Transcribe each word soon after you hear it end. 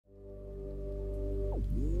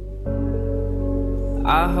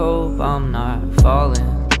I hope I'm not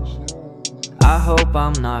falling. I hope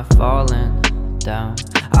I'm not falling down.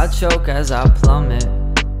 I choke as I plummet.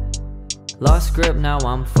 Lost grip, now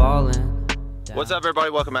I'm falling down. What's up, everybody?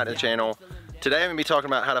 Welcome back to the channel. Today I'm going to be talking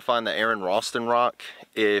about how to find the Aron Ralston rock.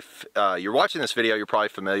 If you're watching this video, you're probably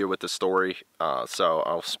familiar with the story, so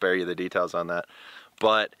I'll spare you the details on that.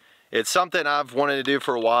 But it's something I've wanted to do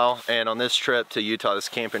for a while, and on this trip to Utah, this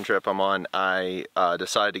camping trip I'm on, I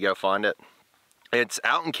decided to go find it. It's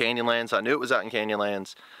out in Canyonlands. I knew it was out in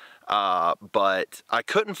Canyonlands, but I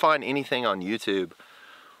couldn't find anything on YouTube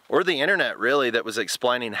or the internet really that was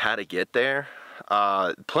explaining how to get there.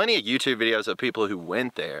 Plenty of YouTube videos of people who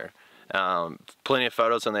went there. Plenty of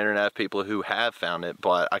photos on the internet of people who have found it,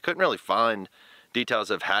 but I couldn't really find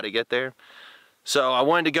details of how to get there. So I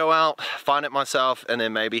wanted to go out, find it myself, and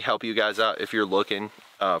then maybe help you guys out if you're looking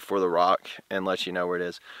for the rock and let you know where it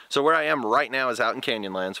is. So where I am right now is out in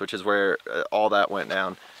Canyonlands, which is where all that went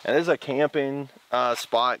down. And there's a camping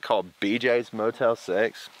spot called BJ's Motel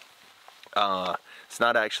 6. It's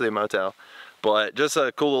not actually a motel, but just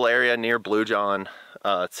a cool little area near Bluejohn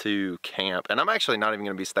to camp. And I'm actually not even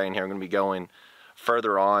going to be staying here. I'm going to be going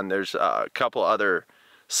further on. There's a couple other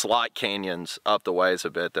slot canyons up the ways a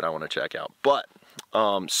bit that I want to check out. But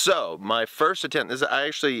so my first attempt is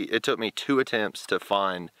it took me 2 attempts to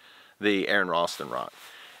find the Aron Ralston rock.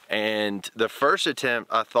 And the first attempt,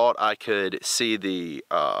 I thought I could see the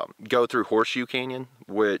go through Horseshoe Canyon,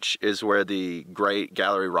 which is where the great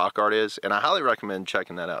gallery rock art is. And I highly recommend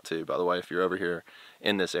checking that out too, by the way, if you're over here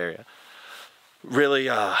in this area. Really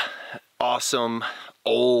awesome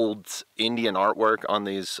old Indian artwork on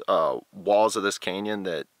these walls of this canyon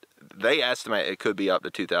that they estimate it could be up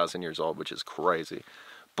to 2,000 years old, which is crazy.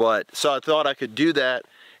 But so I thought I could do that,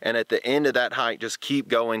 and at the end of that hike, just keep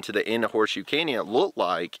going to the end of Horseshoe Canyon. It looked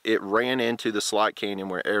like it ran into the slot canyon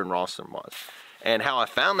where Aron Ralston was. And how I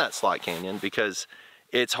found that slot canyon, because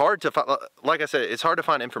it's hard to find, like I said, it's hard to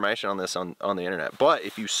find information on this on the internet. But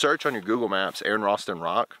if you search on your Google Maps, Aron Ralston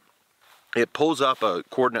rock, it pulls up a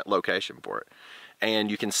coordinate location for it. And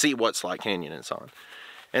you can see what slot canyon it's on.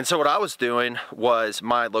 And so what I was doing was,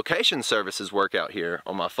 my location services work out here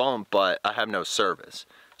on my phone, but I have no service.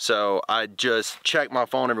 So I just check my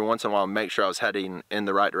phone every once in a while and make sure I was heading in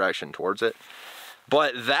the right direction towards it.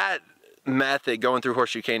 But that method, going through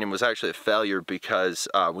Horseshoe Canyon, was actually a failure, because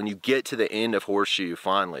when you get to the end of Horseshoe,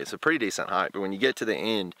 finally, it's a pretty decent hike, but when you get to the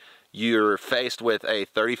end, you're faced with a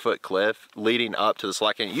 30-foot cliff leading up to the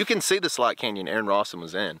slot canyon. You can see the slot canyon Aron Ralston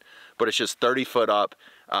was in, but it's just 30 foot up,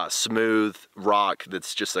 smooth rock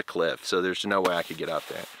that's just a cliff. So there's no way I could get up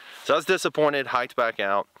there. So I was disappointed, hiked back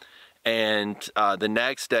out. And the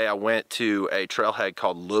next day I went to a trailhead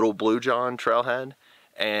called Little Bluejohn Trailhead.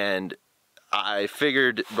 And I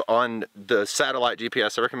figured on the satellite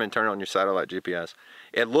GPS, I recommend turning on your satellite GPS.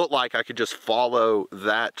 It looked like I could just follow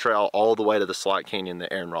that trail all the way to the slot canyon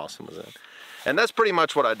that Aron Ralston was in. And that's pretty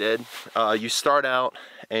much what I did. You start out,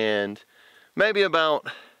 and maybe about,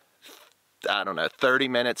 I don't know, 30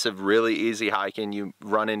 minutes of really easy hiking, you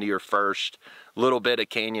run into your first little bit of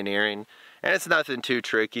canyoneering. And it's nothing too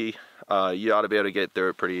tricky. You ought to be able to get through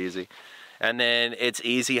it pretty easy. And then it's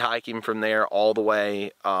easy hiking from there all the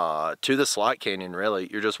way to the slot canyon, really.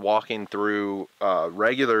 You're just walking through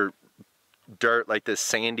regular dirt, like this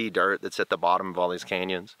sandy dirt that's at the bottom of all these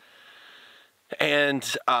canyons. And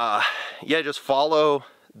yeah, just follow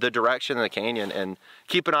the direction of the canyon and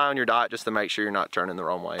keep an eye on your diet just to make sure you're not turning the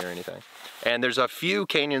wrong way or anything. And there's a few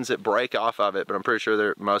canyons that break off of it, but I'm pretty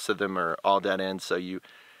sure most of them are all dead ends, so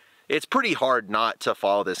it's pretty hard not to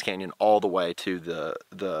follow this canyon all the way to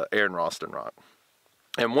the Aron Ralston rock.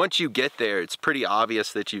 And once you get there, it's pretty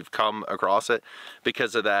obvious that you've come across it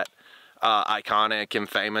because of that iconic and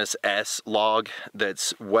famous S log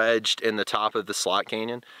that's wedged in the top of the slot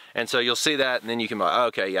canyon. And so you'll see that, and then you can be like,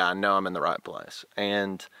 okay, yeah, I know I'm in the right place.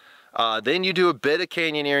 And then you do a bit of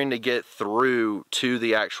canyoneering to get through to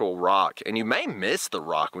the actual rock. And you may miss the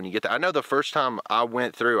rock when you get there. I know the first time I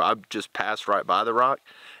went through, I just passed right by the rock.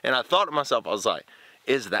 And I thought to myself, I was like,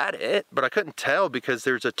 is that it? But I couldn't tell, because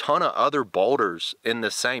there's a ton of other boulders in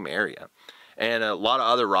the same area. And a lot of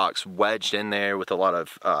other rocks wedged in there with a lot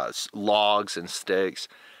of logs and sticks.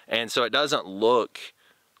 And so it doesn't look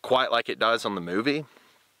quite like it does on the movie,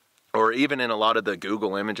 or even in a lot of the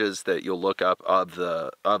Google images that you'll look up of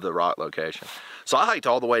the rock location. So I hiked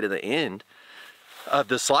all the way to the end of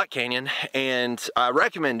the slot canyon, and I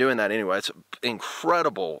recommend doing that anyway. It's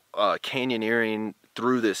incredible canyoneering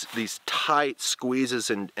through these tight squeezes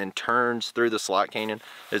and turns through the slot canyon.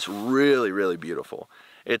 It's really, really beautiful.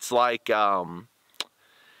 It's like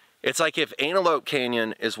if Antelope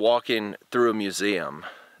Canyon is walking through a museum,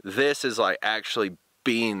 this is like actually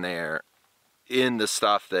being there in the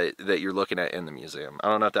stuff that you're looking at in the museum. I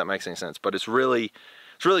don't know if that makes any sense, but it's really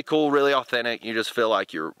cool, really authentic. You just feel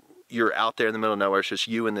like you're out there in the middle of nowhere. It's just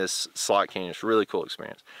you in this slot canyon. It's a really cool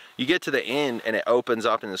experience. You get to the end and it opens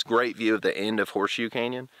up in this great view of the end of Horseshoe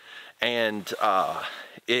Canyon, and I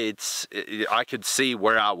could see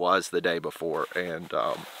where I was the day before, and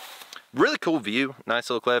really cool view. Nice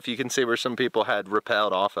little cliff. You can see where some people had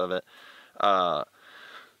rappelled off of it.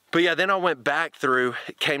 But yeah, then I went back through,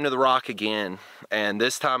 came to the rock again, and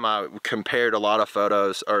this time I compared a lot of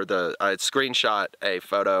photos, or I had screenshot a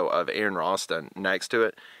photo of Aron Ralston next to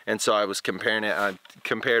it, and so I was comparing it. I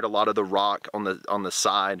compared a lot of the rock on the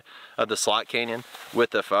side of the slot canyon with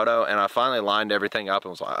the photo, and I finally lined everything up and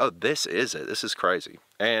was like, oh, this is it. This is crazy.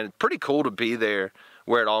 And pretty cool to be there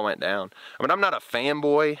where it all went down. I mean, I'm not a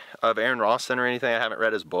fanboy of Aron Ralston or anything. I haven't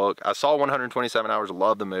read his book. I saw 127 Hours,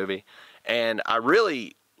 love the movie, and I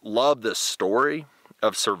really love the story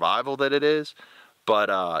of survival that it is. But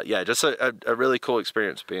yeah, just a really cool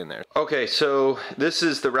experience being there. Okay, so this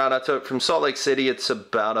is the route I took from Salt Lake City. It's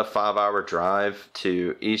about a 5-hour drive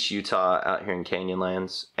to East Utah out here in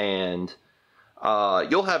Canyonlands, and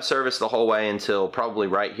you'll have service the whole way until probably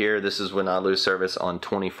right here. This is when I lose service on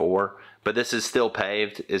 24, but this is still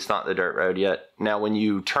paved. It's not the dirt road yet. Now when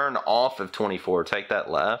you turn off of 24, take that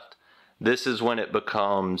left, this is when it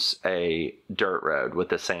becomes a dirt road with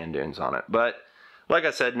the sand dunes on it. But like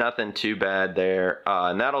I said, nothing too bad there.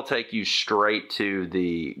 And that'll take you straight to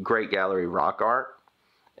the Great Gallery Rock Art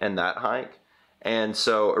and that hike. And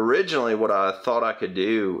so originally what I thought I could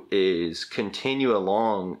do is continue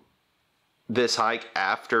along this hike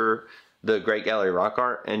after the Great Gallery Rock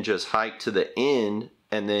Art and just hike to the end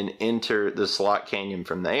and then enter the slot canyon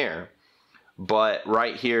from there. But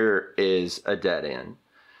right here is a dead end.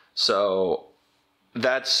 So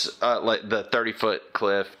that's like the 30-foot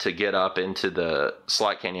cliff to get up into the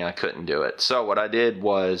slot canyon. I couldn't do it. So what I did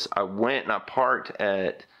was I went and I parked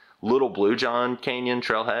at Little Bluejohn Canyon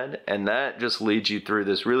trailhead, and that just leads you through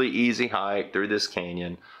this really easy hike through this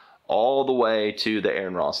canyon all the way to the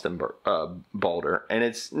Aron Ralston Boulder. And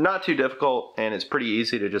it's not too difficult, and it's pretty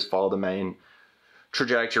easy to just follow the main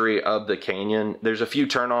trajectory of the canyon. There's a few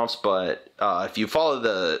turnoffs, but if you follow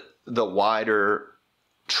the wider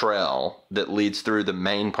trail that leads through the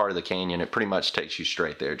main part of the canyon, it pretty much takes you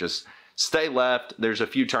straight there. Just stay left. There's a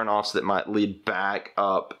few turnoffs that might lead back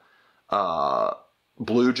up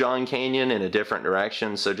Bluejohn Canyon in a different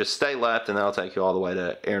direction, so just stay left and that'll take you all the way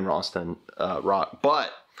to Aron Ralston Rock.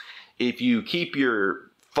 But if you keep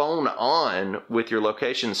your phone on with your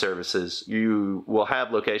location services, you will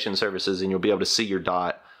have location services and you'll be able to see your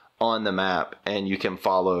dot on the map, and you can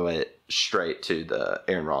follow it straight to the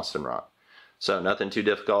Aron Ralston Rock. So nothing too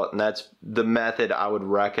difficult, and that's the method I would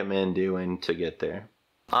recommend doing to get there.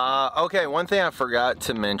 Okay, one thing I forgot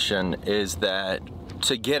to mention is that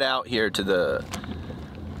to get out here to the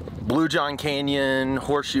Bluejohn Canyon,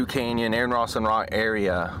 Horseshoe Canyon, Aron Ralston Rock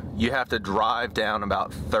area, you have to drive down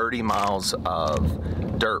about 30 miles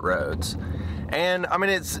of dirt roads. And I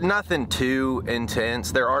mean, it's nothing too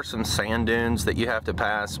intense. There are some sand dunes that you have to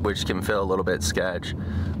pass, which can feel a little bit sketch,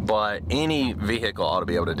 but any vehicle ought to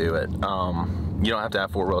be able to do it. You don't have to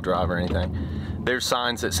have 4-wheel drive or anything. There's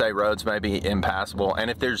signs that say roads may be impassable, and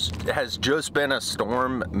if has just been a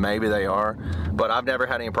storm, maybe they are, but I've never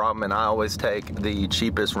had any problem, and I always take the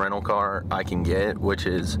cheapest rental car I can get, which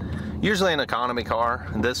is usually an economy car.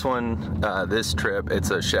 This one, this trip, it's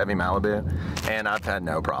a Chevy Malibu, and I've had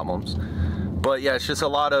no problems. But yeah, it's just a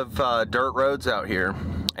lot of dirt roads out here,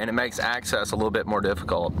 and it makes access a little bit more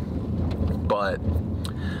difficult. But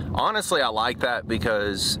honestly, I like that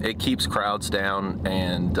because it keeps crowds down,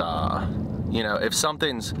 and you know, if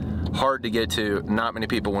something's hard to get to, not many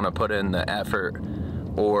people want to put in the effort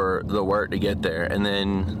or the work to get there. And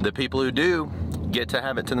then the people who do get to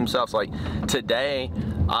have it to themselves. Like today,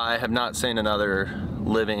 I have not seen another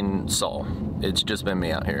living soul. It's just been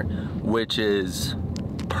me out here, which is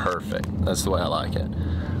perfect. That's the way I like it.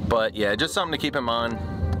 But yeah, just something to keep in mind.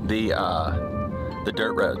 The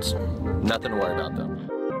dirt roads, nothing to worry about though.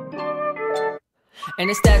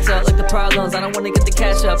 And it stacks up like the problems. I don't wanna get the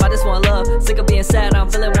cash up, I just want love. Sick of being sad,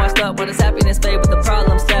 I'm feeling washed up. Why does happiness fade with the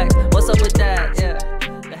problem stacked? What's up with that? Yeah.